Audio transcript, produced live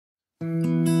We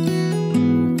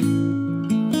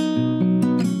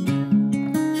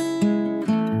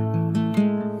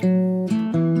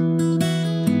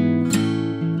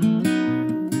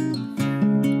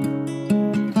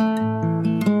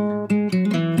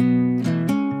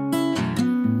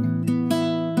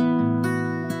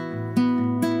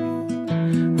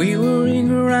were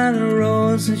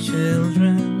ring-around-the-rosy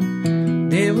children.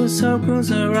 There were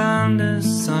circles around the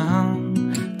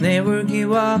sun. Never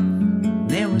give up,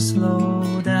 never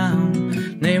slow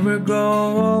down. Never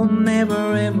grow old,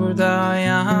 never ever die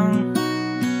young.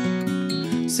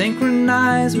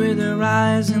 Synchronized with the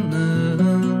rising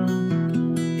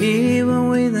moon. Even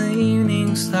with the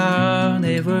evening star,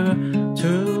 they were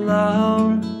true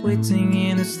love, waiting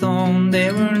in the storm.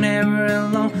 They were never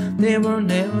alone, they were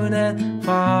never that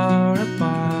far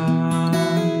apart.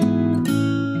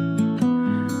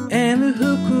 And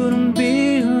who couldn't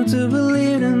be to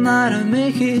believe that might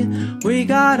make it? We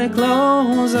gotta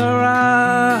close our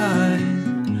eyes,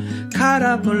 cut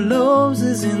up our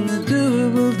losses in the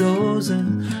double doses,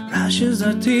 rushes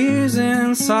our tears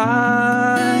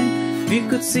inside. We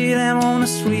could see them on the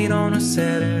street on a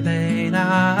Saturday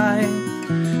night.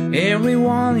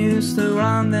 Everyone used to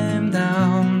run them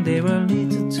down. They were a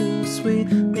little too sweet,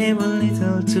 they were a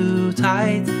little too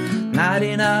tight. Not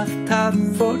enough tough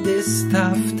for this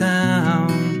tough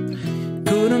town.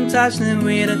 Couldn't touch them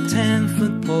with a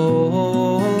 10-foot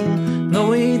pole.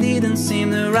 No, it didn't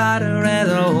seem to rattle at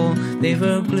all. They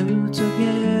were glued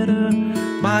together,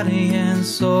 body and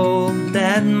soul.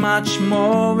 That much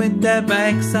more with their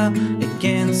backs up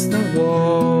against the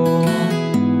wall.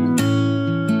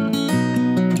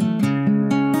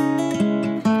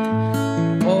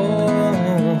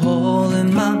 Oh, hold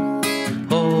him up,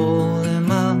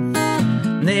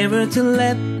 never to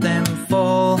let them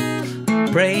fall.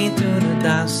 Pray to the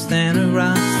dust and the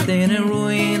rust and the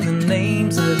ruin that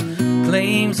names us,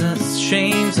 claims us,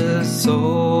 shames us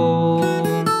all.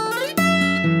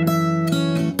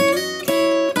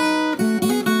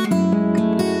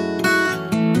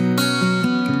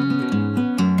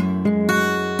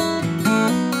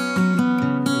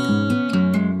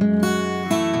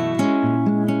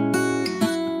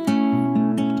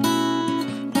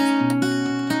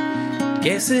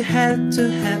 Guess it had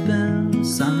to happen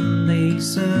someday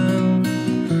soon.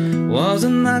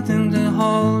 Wasn't nothing to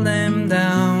hold them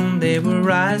down. They would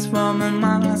rise from our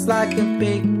minds like a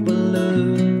big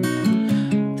balloon.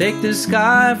 Take the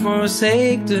sky,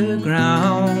 forsake the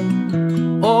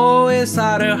ground. Oh, yes,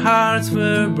 our hearts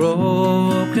were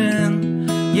broken.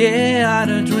 Yeah,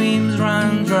 our dreams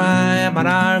run dry, but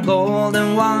our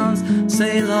golden ones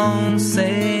sail on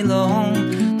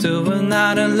to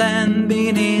another land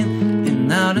beneath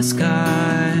another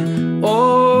sky.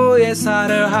 Oh, yes,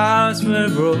 our hearts were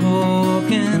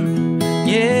broken.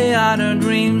 Yeah, our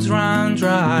dreams run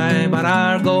dry, but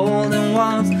our golden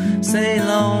ones sail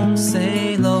on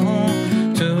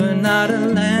to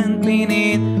another land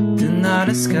beneath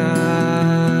another sky.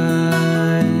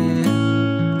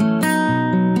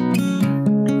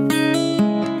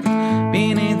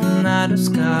 Beneath another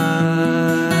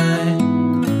sky.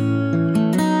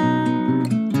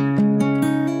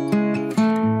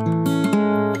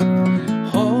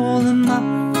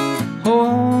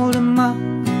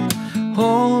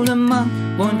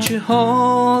 Won't you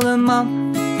hold him up,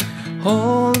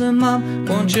 hold him up,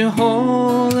 won't you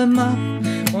hold him up,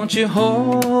 won't you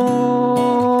hold